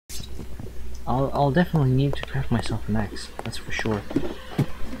I'll definitely need to craft myself an axe, that's for sure.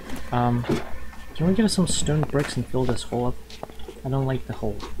 Can we get some stone bricks and fill this hole up? I don't like the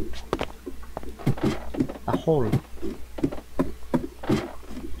hole. A hole.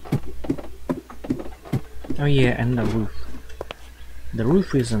 Oh yeah, and the roof. The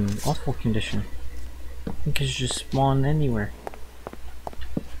roof is in awful condition. I think it should just spawn anywhere.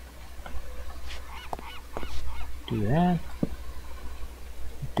 Do that.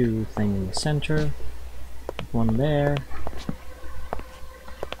 Do thing in the center. One there.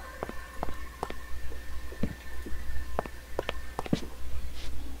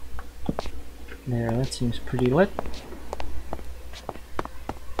 There, that seems pretty lit.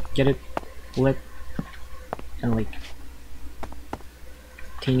 Get it? Lit. And like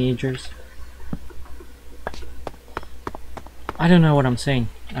teenagers. I don't know what I'm saying.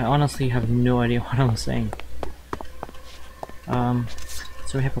 I honestly have no idea what I'm saying.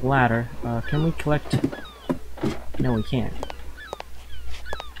 So we have a ladder. Can we collect? No, we can't.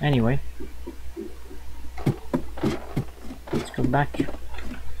 Anyway, let's go back.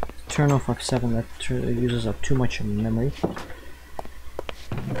 Turn off F7. That uses up too much memory.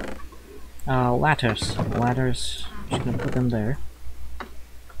 Ladders. Ladders. Just gonna put them there.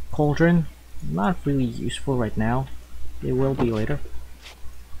 Cauldron. Not really useful right now. It will be later.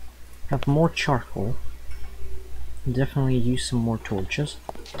 Have more charcoal. Definitely use some more torches.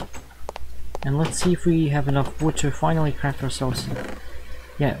 And let's see if we have enough wood to finally craft ourselves.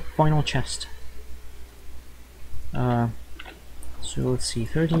 Yeah, final chest. So let's see,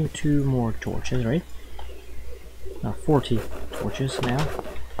 32 more torches, right? 40 torches now.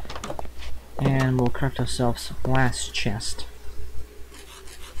 And we'll craft ourselves last chest.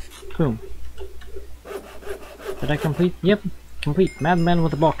 Boom. Did I complete? Yep, complete. Madman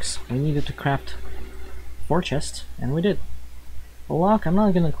with a box. We needed to craft 4 chests, and we did. The lock, I'm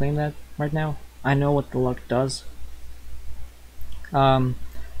not gonna claim that right now. I know what the lock does.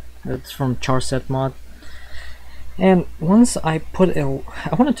 It's from Charset mod. And once I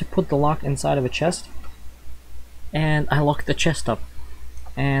wanted to put the lock inside of a chest, and I locked the chest up.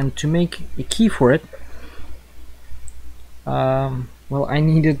 And to make a key for it, well, I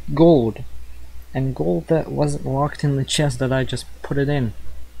needed gold. And gold that wasn't locked in the chest that I just put it in.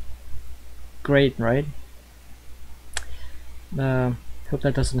 Great, right? Hope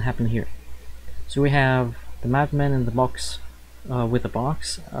that doesn't happen here. So we have the madman in the box, with a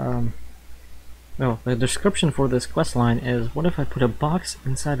box. Well, the description for this quest line is, what if I put a box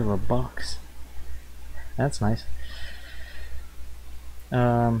inside of a box? That's nice.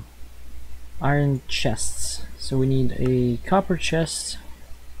 Iron chests. So we need a copper chest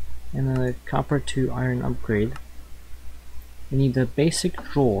and a copper to iron upgrade. We need the basic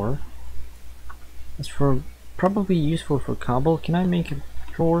drawer. That's for probably useful for cobble. Can I make a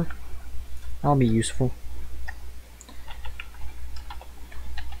drawer? That'll be useful.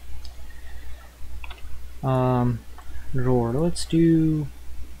 Drawer. Let's do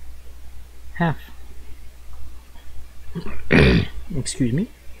half. Excuse me.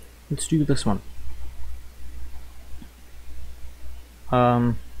 Let's do this one.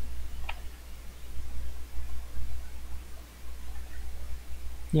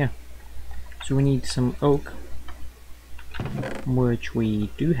 Yeah. So we need some oak, which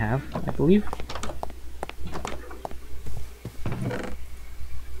we do have, I believe.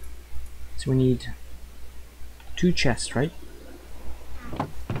 So we need 2 chests, right?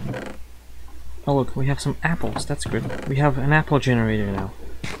 Oh look, we have some apples, that's good. We have an apple generator now.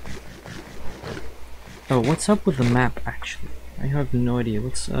 Oh, what's up with the map actually? I have no idea.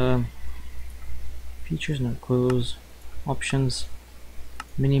 What's features, not close, options,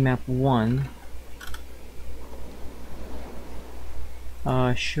 minimap 1,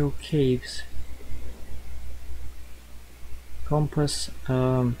 show caves, compass,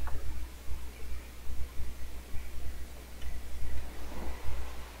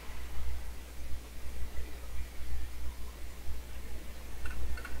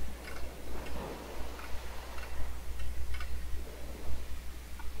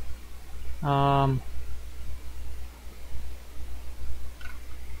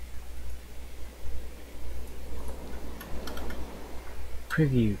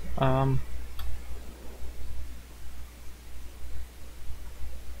 preview,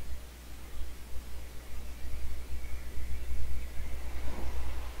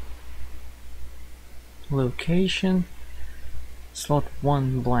 location, slot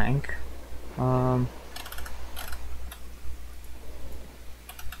 1 blank,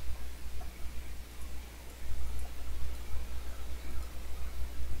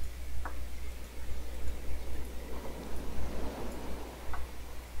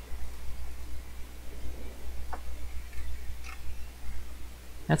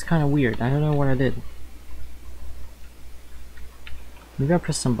 That's kind of weird. I don't know what I did. Maybe I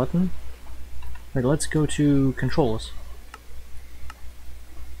pressed some button. Right, let's go to controls.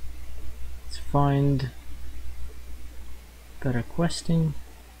 Let's find better questing,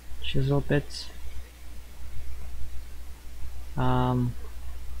 chisel bits. No.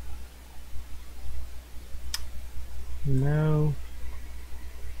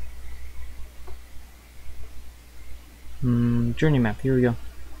 Journey map, here we go.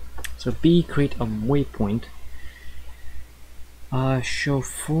 So B, create a waypoint. Show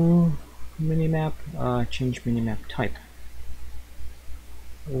full minimap, change minimap type.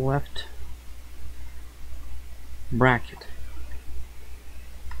 Left bracket.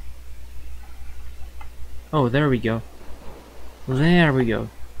 Oh, there we go. There we go.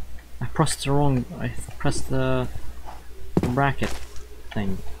 I pressed the bracket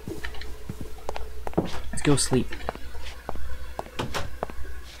thing. Let's go sleep.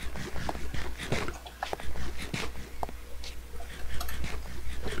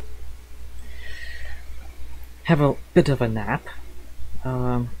 Have a bit of a nap.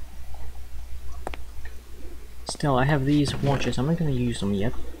 Still, I have these watches. I'm not gonna use them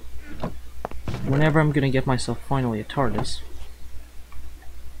yet. Whenever I'm gonna get myself finally a TARDIS,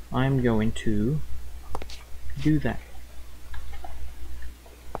 I'm going to do that.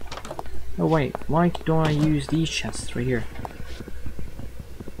 Oh wait, why don't I use these chests right here?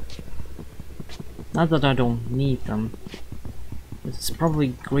 Not that I don't need them. It's probably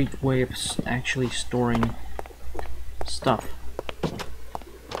a great way of actually storing stuff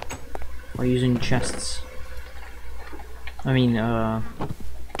by using chests. I mean,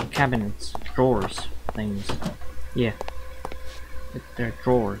 cabinets, drawers, things. Yeah, they're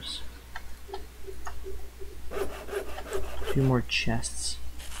drawers. 2 more chests.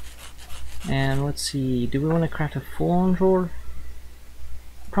 And let's see, do we want to craft a full-on drawer?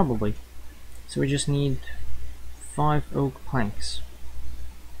 Probably. So we just need 5 oak planks.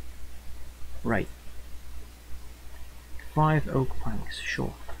 Right. 5 oak planks,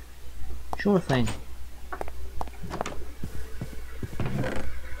 sure. Sure thing.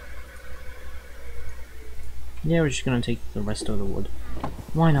 Yeah, we're just gonna take the rest of the wood.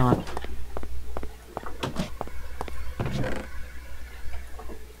 Why not?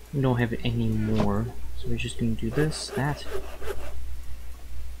 We don't have any more, so we're just gonna do this, that.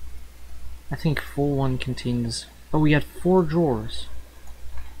 I think full one contains... Oh, we had 4 drawers.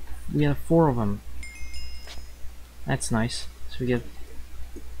 We have 4 of them. That's nice. So we get...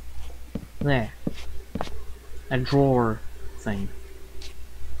 there. A drawer thing.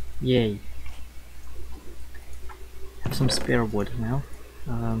 Yay. Have some spare wood now.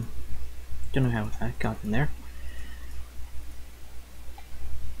 Don't know how that got in there.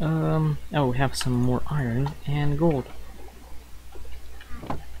 Oh, we have some more iron and gold.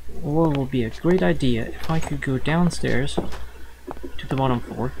 What would be a great idea if I could go downstairs to the bottom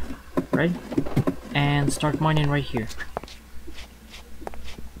floor, right? And start mining right here.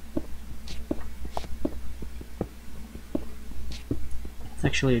 It's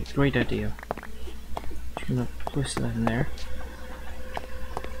actually a great idea. Just gonna place that in there.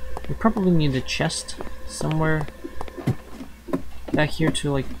 We probably need a chest somewhere back here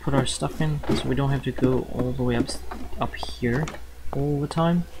to like put our stuff in, so we don't have to go all the way up here all the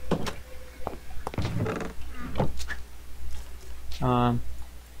time.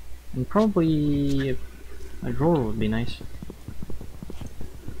 And probably a drawer would be nice.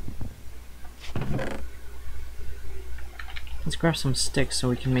 Let's grab some sticks so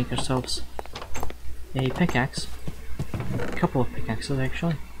we can make ourselves a pickaxe. A couple of pickaxes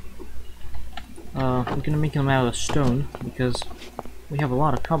actually. We're gonna make them out of stone because we have a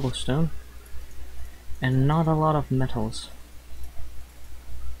lot of cobblestone and not a lot of metals.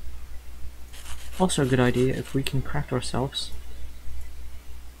 Also a good idea if we can craft ourselves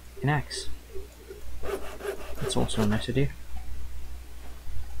an axe. That's also a nice idea.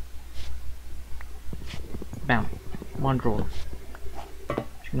 Bam. 1 drawer.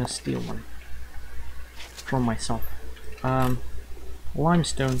 Just gonna steal one for myself.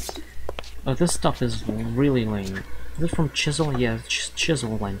 Limestone. Oh, this stuff is really lame. Is this from chisel? Yeah, it's just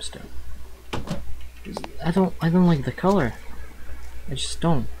chisel limestone. I don't like the color. I just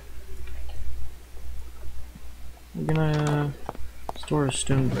don't. I'm gonna store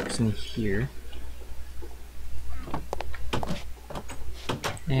stone bricks in here.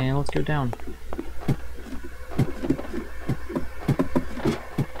 And let's go down.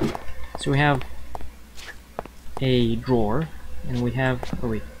 So we have a drawer, and we have... oh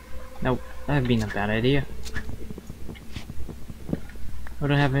wait, no, that would have been a bad idea. I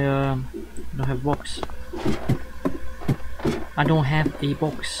don't have books. I don't have a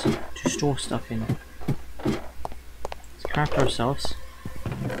box to store stuff in. Let's craft ourselves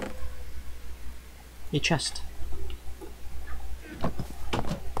a chest.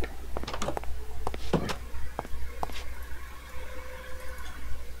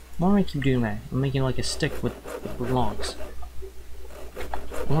 Why do I keep doing that? I'm making like a stick with logs.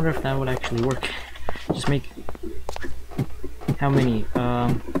 I wonder if that would actually work. Just make... How many?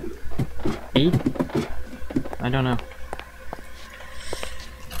 8? I don't know.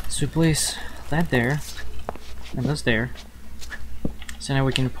 So place that there, and this there. So now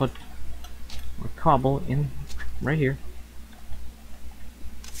we can put our cobble in right here.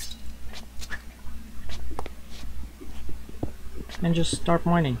 And just start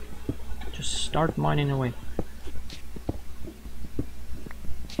mining. Just start mining away.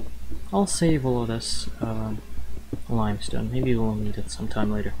 I'll save all of this limestone. Maybe we'll need it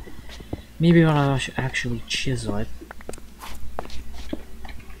sometime later. Maybe I'll actually chisel it.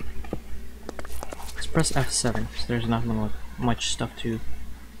 Let's press F7 because there's not much stuff to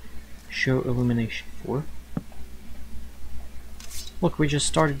show illumination for. Look, we just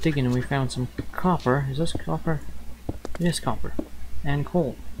started digging and we found some copper. Is this copper? It is copper. And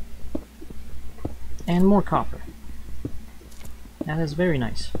coal. And more copper. That is very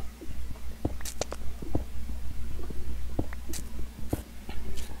nice.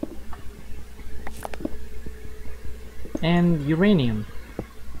 And uranium,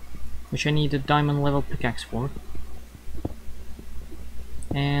 which I need a diamond level pickaxe for.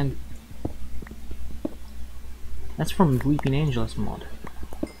 And that's from Weeping Angel's mod.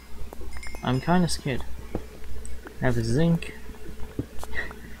 I'm kinda scared. I have zinc.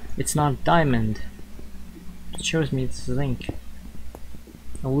 It's not diamond. It shows me it's zinc.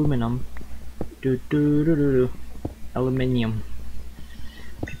 Aluminum. Aluminium.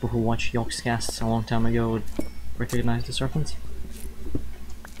 People who watched Yogscasts a long time ago would recognize this reference.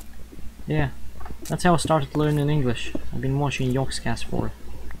 Yeah, that's how I started learning English. I've been watching Yogscast for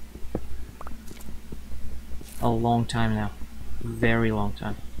a long time now. Very long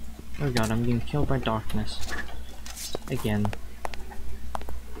time. Oh god, I'm being killed by darkness. Again.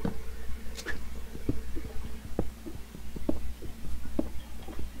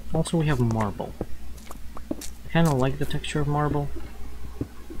 Also, we have marble. I kinda like the texture of marble.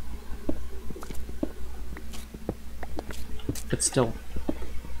 But still.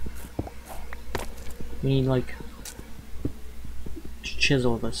 We need, like, to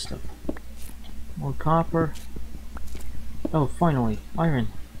chisel this stuff. More copper. Oh, finally, iron.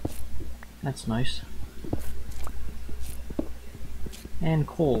 That's nice. And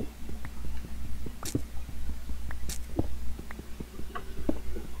coal.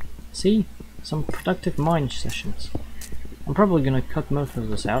 See? Some productive mine sessions. I'm probably gonna cut most of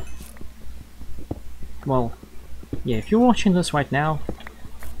this out. Well, yeah, if you're watching this right now,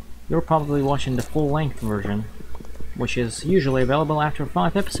 you're probably watching the full-length version, which is usually available after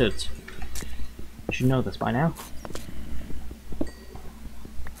 5 episodes. You should know this by now.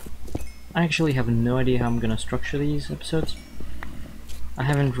 I actually have no idea how I'm gonna structure these episodes. I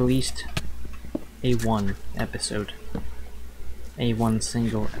haven't released a one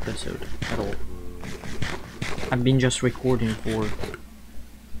single episode at all. I've been just recording for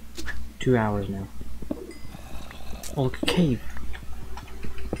 2 hours now. Oh, look, a cave.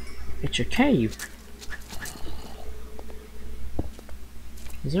 It's a cave.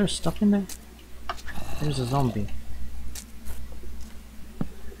 Is there stuff in there? There's a zombie.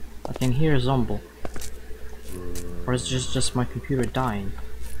 I can hear a zombie. Or is it just my computer dying?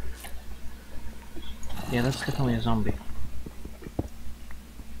 Yeah, that's definitely a zombie.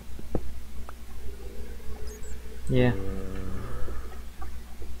 Yeah.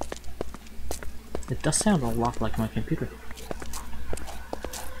 It does sound a lot like my computer.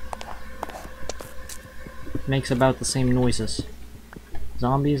 It makes about the same noises.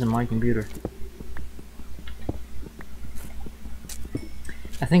 Zombies and my computer.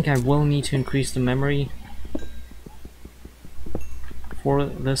 I think I will need to increase the memory for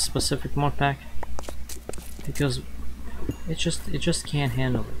this specific mod pack because it just can't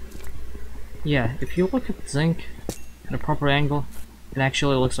handle it. Yeah, if you look at zinc at a proper angle, it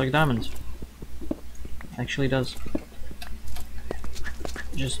actually looks like diamonds. It actually does.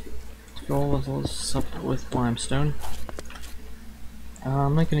 Just fill this up with limestone.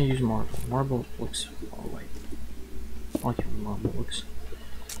 I'm not gonna use marble. Marble looks alright. I like how marble looks.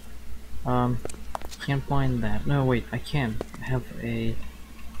 Can't find that. No, wait, I can. I have a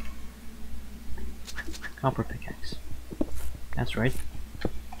copper pickaxe. That's right.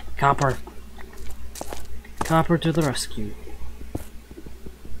 Copper! Copper to the rescue.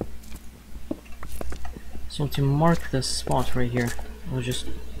 So to mark this spot right here, I'll just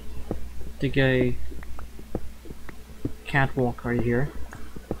dig a catwalk right here.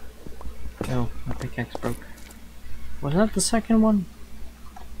 Oh, my pickaxe broke. Was that the second one?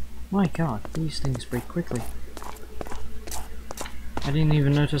 My god, these things break quickly. I didn't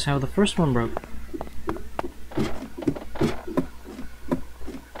even notice how the first one broke.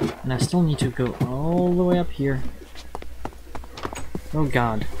 And I still need to go all the way up here. Oh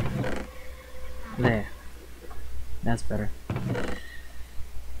god. There. That's better.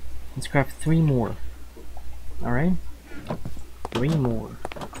 Let's craft 3 more. Alright? 3 more.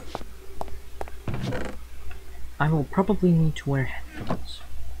 I will probably need to wear headphones.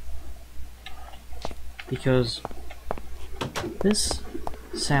 Because this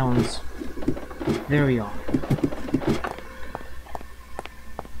sounds very odd.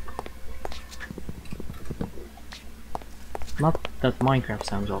 Not that Minecraft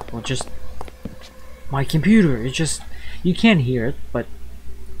sounds awful, just my computer, it just, you can't hear it, but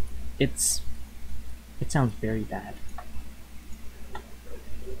it sounds very bad.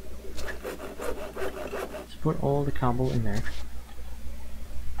 Let's put all the cobble in there.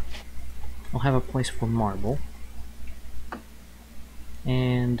 I'll have a place for marble.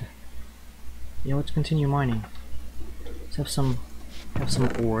 And yeah, let's continue mining. Let's have some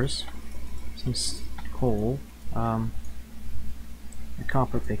ores, some coal, a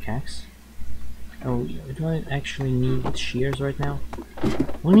copper pickaxe. Oh, do I actually need shears right now?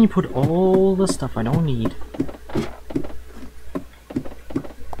 Let me put all the stuff I don't need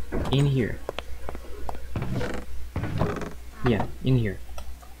in here. Yeah, in here.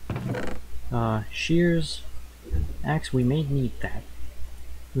 Shears, axe, we may need that.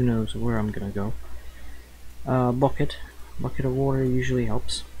 Who knows where I'm gonna go. Bucket of water usually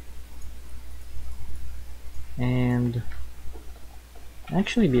helps. And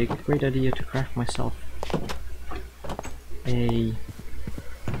actually be a great idea to craft myself a,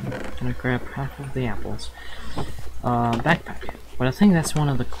 gonna grab half of the apples, backpack, but I think that's one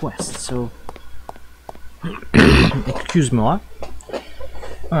of the quests, so excuse me what?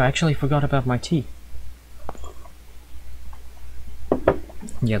 Oh, I actually forgot about my tea.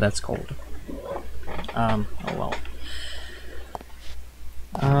 Yeah, that's cold. Oh well.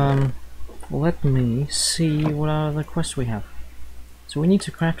 Let me see what other quests we have. So we need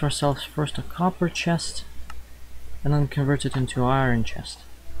to craft ourselves first a copper chest, and then convert it into an iron chest,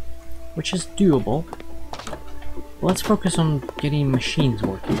 which is doable. Let's focus on getting machines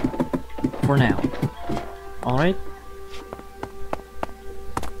working, for now. Alright?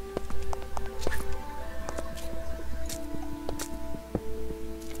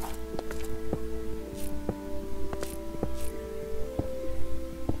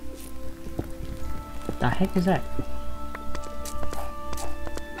 The heck is that?